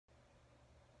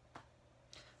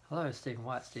Hello, Stephen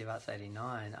White, Steve Arts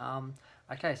 89.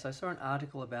 Okay, so I saw an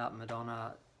article about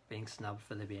Madonna being snubbed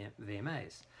for the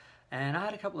VMAs, and I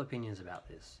had a couple of opinions about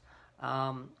this.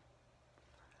 My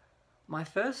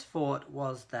first thought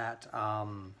was that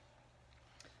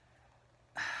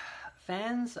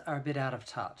fans are a bit out of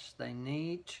touch. They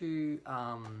need to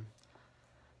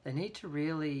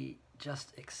really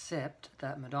just accept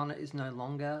that Madonna is no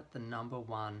longer the number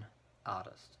one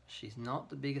artist. She's not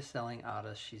the biggest selling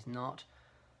artist. She's not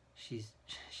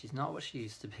what she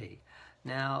used to be.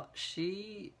 Now,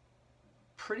 she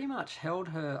pretty much held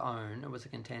her own and was a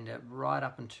contender right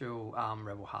up until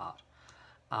Rebel Heart.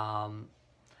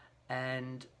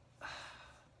 And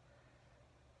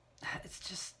it's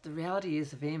just, the reality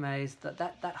is the VMAs,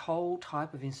 that whole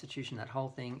type of institution, that whole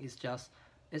thing is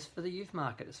for the youth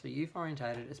market. It's for youth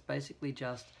orientated. It's basically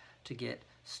just to get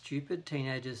stupid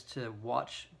teenagers to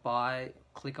watch, buy,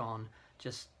 click on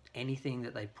just anything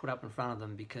that they put up in front of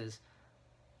them because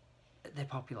they're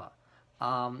popular.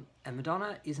 And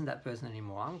Madonna isn't that person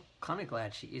anymore. I'm kind of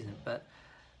glad she isn't, but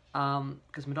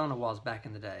because Madonna was back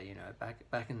in the day, you know,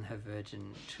 back in her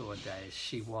Virgin tour days,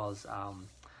 she was,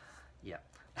 yeah.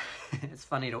 It's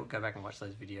funny to go back and watch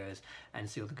those videos and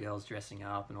see all the girls dressing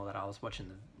up and all that. I was watching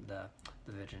the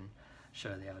Virgin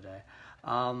show the other day.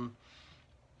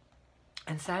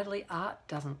 And sadly, art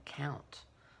doesn't count.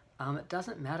 It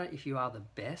doesn't matter if you are the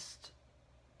best,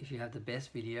 if you have the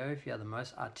best video, if you are the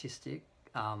most artistic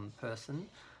person,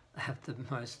 have the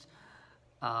most,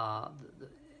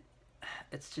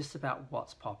 it's just about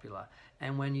what's popular.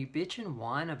 And when you bitch and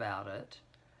whine about it,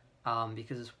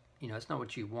 because it's, you know, it's not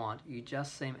what you want, you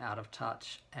just seem out of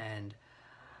touch and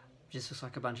just looks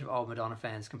like a bunch of old Madonna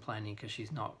fans complaining because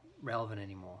she's not relevant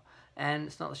anymore. And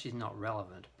it's not that she's not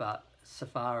relevant, but so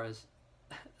far as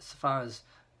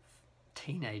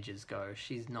teenagers go,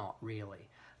 she's not really.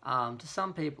 To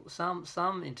some people,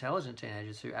 some intelligent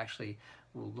teenagers who actually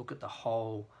will look at the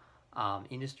whole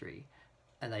industry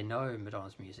and they know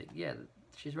Madonna's music, yeah,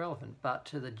 she's relevant. But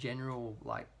to the general,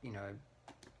 like, you know,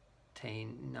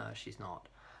 teen, no, she's not.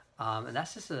 And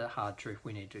that's just a hard truth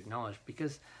we need to acknowledge,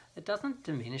 because it doesn't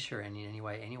diminish her in any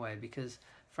way anyway, because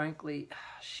frankly,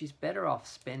 she's better off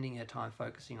spending her time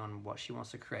focusing on what she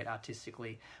wants to create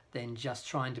artistically than just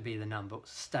trying to be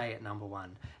stay at number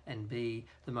one and be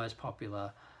the most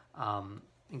popular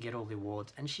and get all the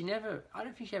awards. And I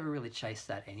don't think she ever really chased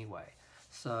that anyway.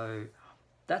 So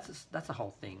that's a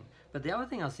whole thing. But the other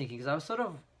thing I was thinking, because I was sort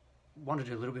of wanted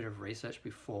to do a little bit of research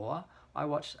before I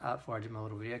did my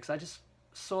little video, because I just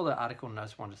saw the article and I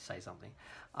just wanted to say something.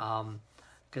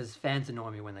 Because fans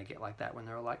annoy me when they get like that, when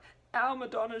they're like, our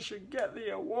Madonna should get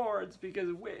the awards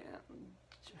because we're...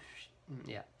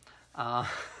 Yeah.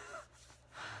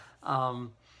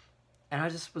 And I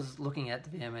just was looking at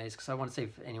the VMAs because I want to see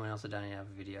if anyone else had done any other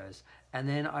videos. And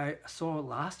then I saw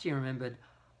last year, remembered,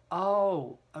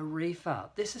 oh, Aretha.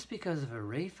 This is because of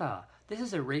Aretha. This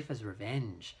is Aretha's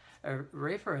revenge.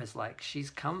 Aretha is like, she's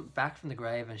come back from the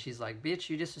grave and she's like, bitch,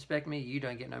 you disrespect me, you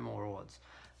don't get no more awards.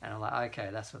 And I'm like, okay,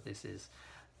 that's what this is.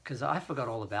 Because I forgot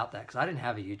all about that, because I didn't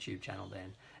have a YouTube channel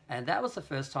then. And that was the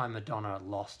first time Madonna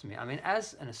lost me. I mean,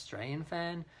 as an Australian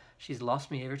fan, she's lost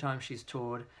me every time she's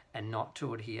toured and not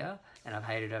toured here. And I've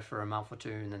hated her for a month or two,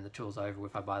 and then the tour's over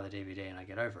if I buy the DVD and I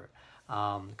get over it.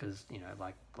 Because, you know,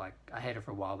 like I hate her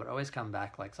for a while, but I always come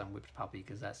back like some whipped puppy,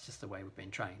 because that's just the way we've been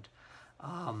trained.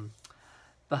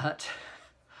 But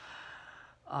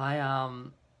I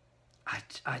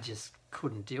just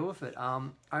couldn't deal with it. I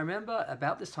remember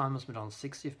about this time was Madonna's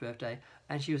 60th birthday,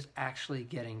 and she was actually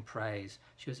getting praise.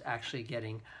 She was actually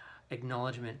getting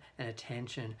acknowledgement and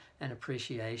attention and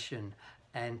appreciation,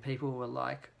 and people were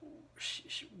like,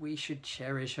 we should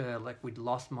cherish her. Like, we'd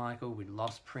lost Michael, we'd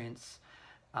lost Prince,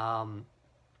 and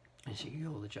she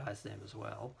eulogized them as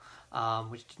well,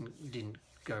 which didn't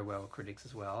go well with critics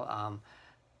as well.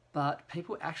 But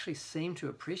people actually seem to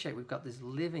appreciate we've got this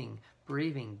living,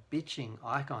 breathing, bitching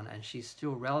icon, and she's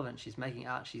still relevant. She's making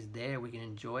art. She's there. We can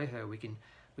enjoy her.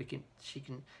 She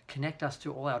can connect us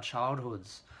to all our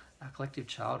childhoods, our collective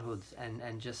childhoods,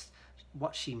 and just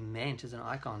what she meant as an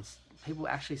icon. People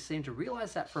actually seem to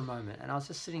realize that for a moment. And I was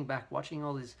just sitting back watching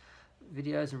all these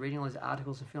videos and reading all these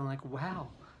articles and feeling like, wow,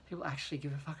 people actually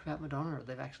give a fuck about Madonna.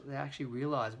 They actually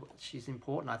realize she's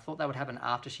important. I thought that would happen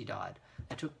after she died.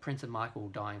 It took Prince and Michael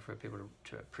dying for people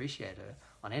to appreciate her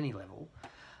on any level.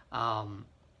 And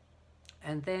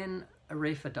then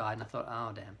Aretha died, and I thought,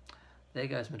 oh damn, there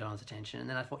goes Madonna's attention. And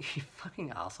then I thought, you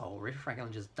fucking asshole, Aretha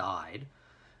Franklin just died.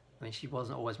 I mean, she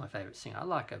wasn't always my favourite singer. I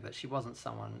like her, but she wasn't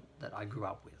someone that I grew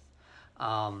up with.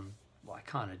 Well, I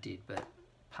kind of did, but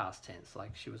past tense.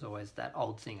 Like, she was always that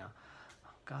old singer.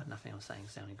 God, nothing I was saying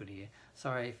sounding good here.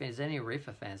 Sorry, if there's any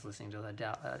Aretha fans listening to it, I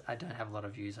doubt, I don't have a lot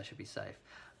of views, I should be safe.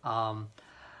 And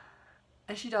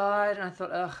she died, and I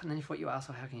thought, ugh, and then you thought, you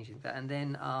asshole, how can you think that? And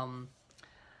then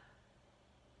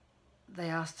they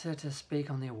asked her to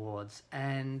speak on the awards,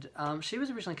 and she was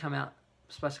originally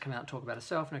supposed to come out and talk about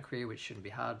herself and her career, which shouldn't be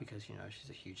hard because, you know, she's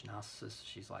a huge narcissist.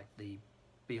 She's like the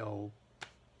be-all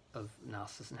of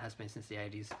narcissists and has been since the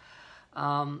 80s.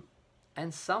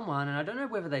 And someone, and I don't know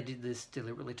whether they did this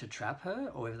deliberately to trap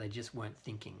her or whether they just weren't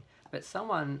thinking, but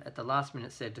someone at the last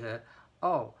minute said to her,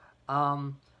 oh,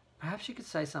 perhaps you could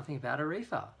say something about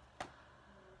Aretha.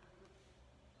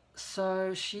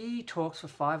 So she talks for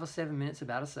 5 or 7 minutes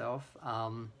about herself,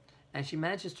 and she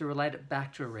manages to relate it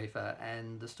back to Aretha,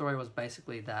 and the story was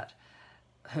basically that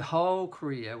her whole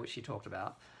career, which she talked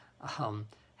about,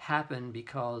 happened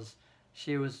because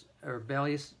she was a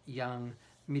rebellious young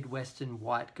Midwestern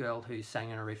white girl who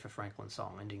sang an Aretha Franklin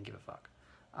song and didn't give a fuck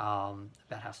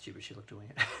about how stupid she looked doing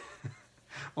it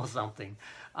or something,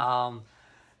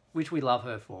 which we love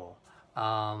her for.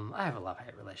 I have a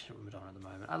love-hate relationship with Madonna at the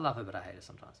moment. I love her, but I hate her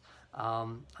sometimes.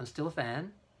 I'm still a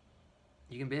fan.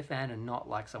 You can be a fan and not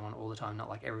like someone all the time, not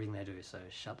like everything they do. So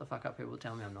shut the fuck up, people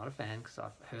tell me I'm not a fan, because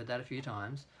I've heard that a few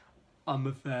times. I'm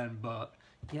a fan, but...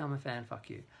 Yeah, I'm a fan, fuck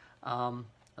you. I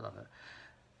love her.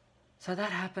 So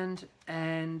that happened,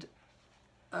 and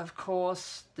of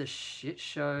course the shit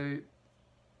show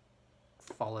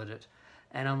followed it.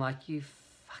 And I'm like, you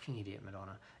fucking idiot,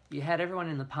 Madonna. You had everyone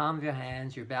in the palm of your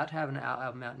hands. You're about to have an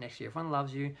album out next year. Everyone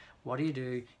loves you. What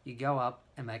do? You go up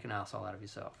and make an asshole out of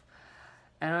yourself.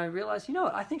 And I realized, you know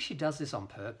what? I think she does this on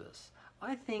purpose.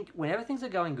 I think whenever things are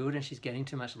going good and she's getting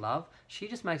too much love, she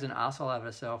just makes an asshole out of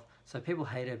herself so people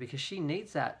hate her because she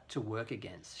needs that to work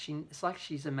against. It's like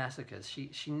she's a masochist.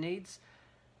 She needs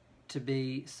to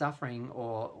be suffering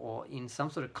or in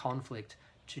some sort of conflict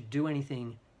to do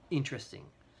anything interesting.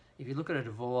 If you look at her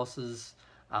divorces,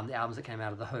 the albums that came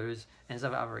out of those, and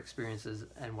some other experiences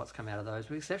and what's come out of those, with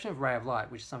the exception of Ray of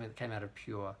Light, which is something that came out of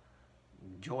pure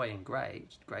joy and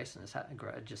grace and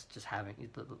just having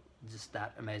just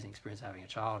that amazing experience of having a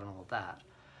child and all of that.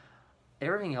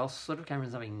 Everything else sort of came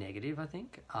from something negative, I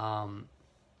think,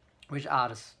 which that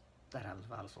happens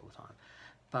with artists all the time.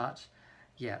 But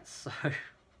yeah, so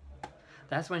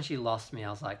that's when she lost me.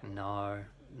 I was like, no,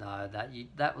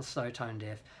 that was so tone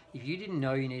deaf. If you didn't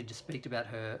know you needed to speak about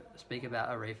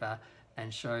Aretha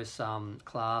and show some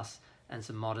class and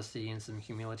some modesty and some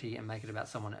humility and make it about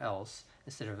someone else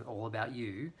instead of all about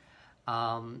you,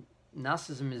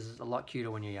 narcissism is a lot cuter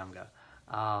when you're younger.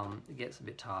 It gets a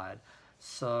bit tired.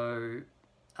 So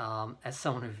as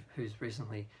someone who's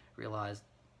recently realized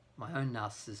my own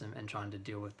narcissism and trying to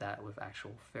deal with that with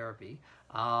actual therapy,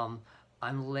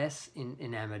 I'm less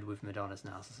enamored with Madonna's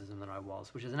narcissism than I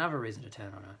was, which is another reason to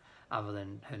turn on her, other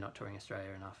than her not touring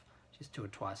Australia enough. She's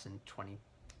toured twice in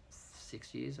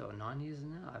 26 years or 9 years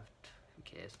now. Who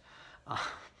cares?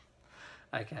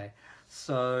 Okay,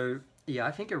 so yeah,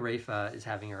 I think Aretha is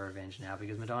having her revenge now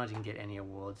because Madonna didn't get any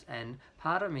awards, and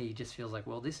part of me just feels like,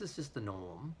 well, this is just the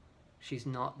norm. She's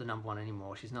not the number one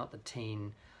anymore. She's not the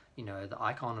teen, the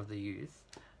icon of the youth.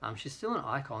 She's still an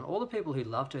icon. All the people who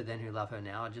loved her then who love her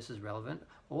now are just as relevant.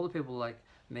 All the people like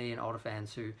me and older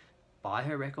fans who buy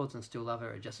her records and still love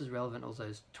her are just as relevant as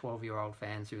those 12-year-old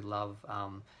fans who love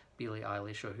Billie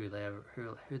Eilish or who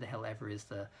the hell ever is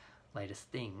the latest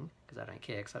thing, because I don't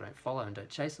care, because I don't follow and don't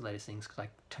chase the latest things, because I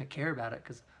don't care about it,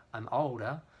 because I'm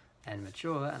older and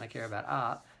mature and I care about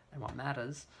art and what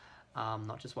matters,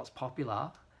 not just what's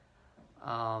popular.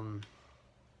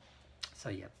 So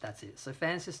yeah, that's it. So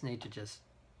fans just need to just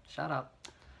shut up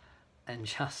and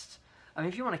just,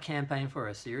 if you want to campaign for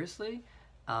her seriously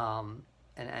and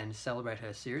celebrate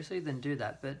her seriously, then do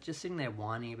that. But just sitting there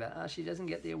whining about, she doesn't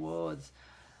get the awards.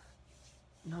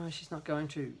 No, she's not going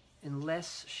to,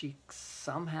 unless she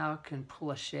somehow can pull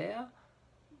a Cher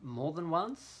more than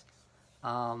once.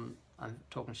 I'm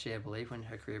talking Cher Believe, when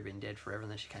her career had been dead forever and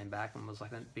then she came back and was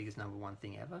like the biggest number one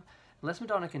thing ever. Unless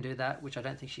Madonna can do that, which I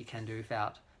don't think she can do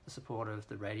without the support of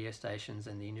the radio stations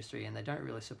and the industry, and they don't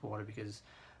really support her because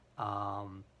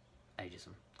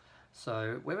ageism.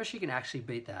 So whether she can actually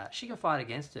beat that, she can fight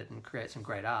against it and create some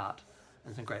great art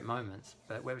and some great moments,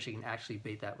 but whether she can actually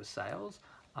beat that with sales,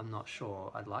 I'm not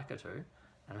sure. I'd like her to, and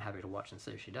I'm happy to watch and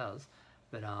see if she does.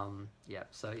 But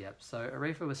so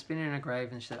Aretha was spinning in her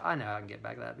grave and she said, I know I can get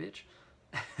back that bitch.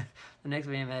 The next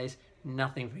VMA's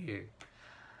nothing for you.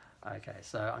 Okay,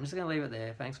 so I'm just going to leave it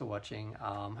there. Thanks for watching.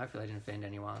 Hopefully I didn't offend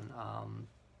anyone.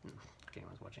 If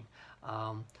anyone's watching.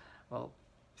 Well,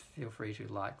 feel free to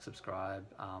like, subscribe.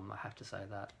 I have to say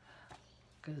that.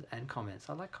 And comments.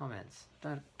 I like comments.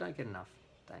 Don't get enough.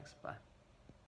 Thanks. Bye.